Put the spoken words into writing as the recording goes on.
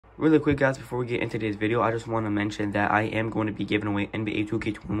Really quick, guys, before we get into today's video, I just want to mention that I am going to be giving away NBA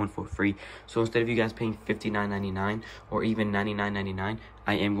 2K21 for free. So instead of you guys paying $59.99 or even $99.99,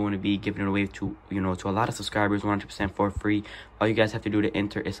 I am going to be giving it away to, to a lot of subscribers 100% for free. All you guys have to do to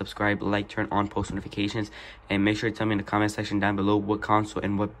enter is subscribe, like, turn on post notifications, and make sure to tell me in the comment section down below what console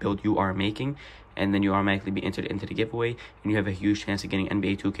and what build you are making. And then you automatically be entered into the giveaway, and you have a huge chance of getting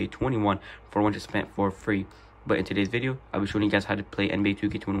NBA 2K21 for 100% for free. But in today's video, I'll be showing you guys how to play NBA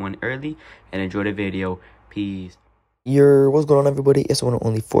 2K21 early, and enjoy the video. Peace. What's going on, everybody? It's one and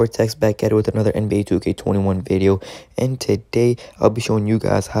only Vortex back at it with another NBA 2K21 video, and today I'll be showing you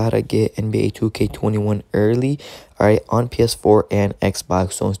guys how to get NBA 2K21 early, alright, on PS4 and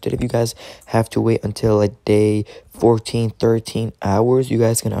Xbox. So instead of you guys have to wait until a day 13 hours, you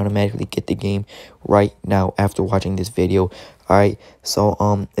guys can automatically get the game right now after watching this video. Alright,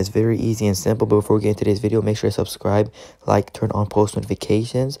 so it's very easy and simple. But before we get into today's video, make sure to subscribe, like, turn on post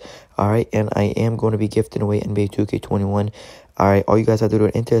notifications. Alright, and I am going to be gifting away NBA 2K21. Alright, all you guys have to do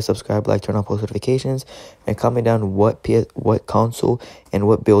is enter, subscribe, like, turn on post notifications, and comment down what console and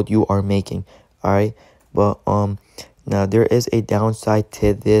what build you are making. Alright, but now there is a downside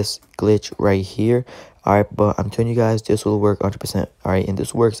to this glitch right here. Alright, but I'm telling you guys, this will work 100%. Alright, and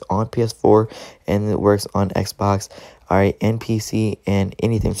this works on PS4 and it works on Xbox, alright, and PC and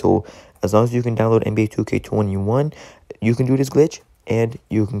anything. So as long as you can download NBA 2K21, you can do this glitch and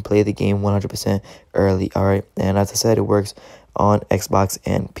you can play the game 100% early. Alright, and as I said, it works on Xbox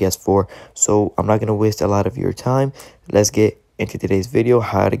and PS4. So I'm not going to waste a lot of your time. Let's get into today's video,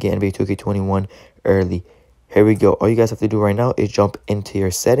 how to get NBA 2K21 early. Here we go. All you guys have to do right now is jump into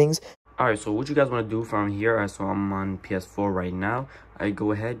your settings. Alright, so what you guys want to do from here, so I'm on PS4 right now. Alright,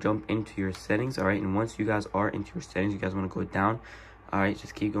 go ahead, jump into your settings. Alright, and once you guys are into your settings, you guys want to go down. Alright,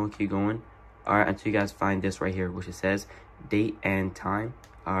 just keep going. Alright, until you guys find this right here, which it says date and time.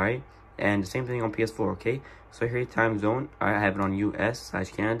 Alright, and the same thing on PS4, okay? So here, time zone. Alright, I have it on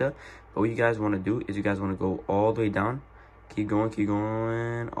US/Canada. But what you guys want to do is you guys want to go all the way down. Keep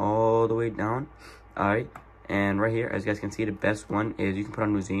going, all the way down. Alright. And right here, as you guys can see, the best one is you can put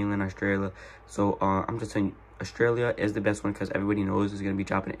on New Zealand, Australia. So I'm just saying Australia is the best one because everybody knows it's going to be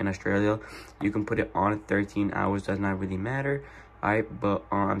dropping in Australia. You can put it on 13 hours, does not really matter. Alright, but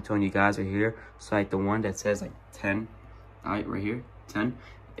I'm telling you guys right here, so like the one that says like 10, alright, right here, 10,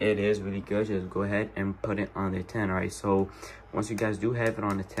 it is really good. Just go ahead and put it on the 10. Alright, so once you guys do have it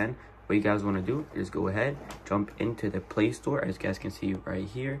on the 10, what you guys want to do is go ahead, jump into the Play Store, as you guys can see right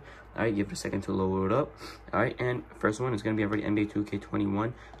here. Alright, give it a second to load up. Alright, and first one is going to be already NBA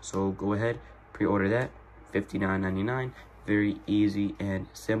 2K21. So go ahead, pre-order that, $59.99. Very easy and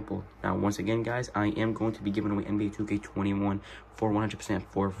simple. Now, once again, guys, I am going to be giving away NBA 2K21 for 100%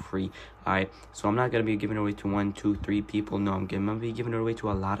 for free. Alright, so I'm not going to be giving it away to 1, 2, 3 people. No, I'm going to be giving it away to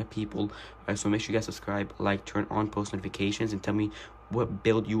a lot of people. Alright, so make sure you guys subscribe, like, turn on post notifications, and tell me what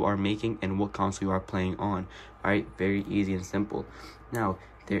build you are making and what console you are playing on. Alright, very easy and simple. Now,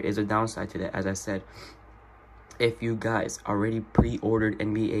 there is a downside to that. As I said, if you guys already pre-ordered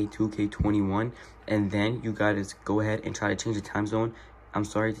NBA 2K21 and then you guys go ahead and try to change the time zone, I'm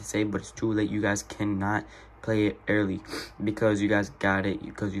sorry to say, but it's too late. You guys cannot play it early because you guys got it,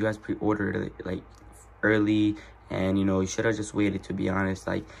 because you guys pre-ordered it like early, and you should have just waited, to be honest.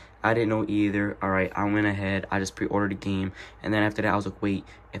 Like, I didn't know either. Alright, I went ahead, I just pre-ordered the game, and then after that I was like, wait,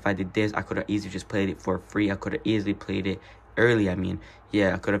 if I did this, I could have easily just played it for free. I could have easily played it early. I mean,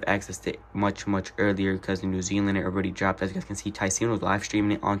 yeah, I could have accessed it much earlier because in New Zealand it already dropped. As you guys can see, Tyson was live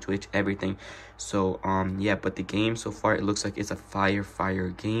streaming it on Twitch, everything. So yeah, but the game so far, it looks like it's a fire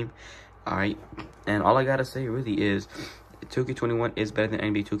game. Alright, and all I gotta say really is 2K21 is better than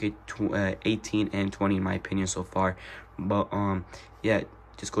NBA 2K18 and 20 in my opinion so far. But yeah,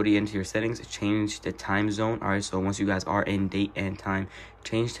 just go into your settings, change the time zone. Alright, so once you guys are in date and time,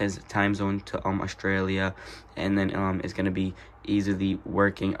 change the time zone to Australia, and then it's gonna be easily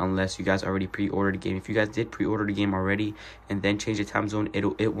working unless you guys already pre-ordered the game. If you guys did pre-order the game already and then change the time zone,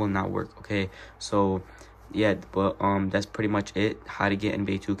 it will not work. Okay, so yeah, but that's pretty much it. How to get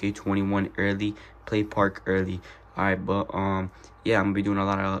NBA 2K21 early, play park early. Alright, but yeah, I'm gonna be doing a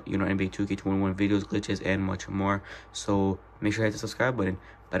lot of NBA 2K21 videos, glitches, and much more. So make sure to hit the subscribe button.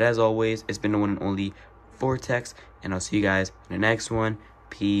 But as always, it's been the one and only Vortex, and I'll see you guys in the next one.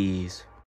 Peace.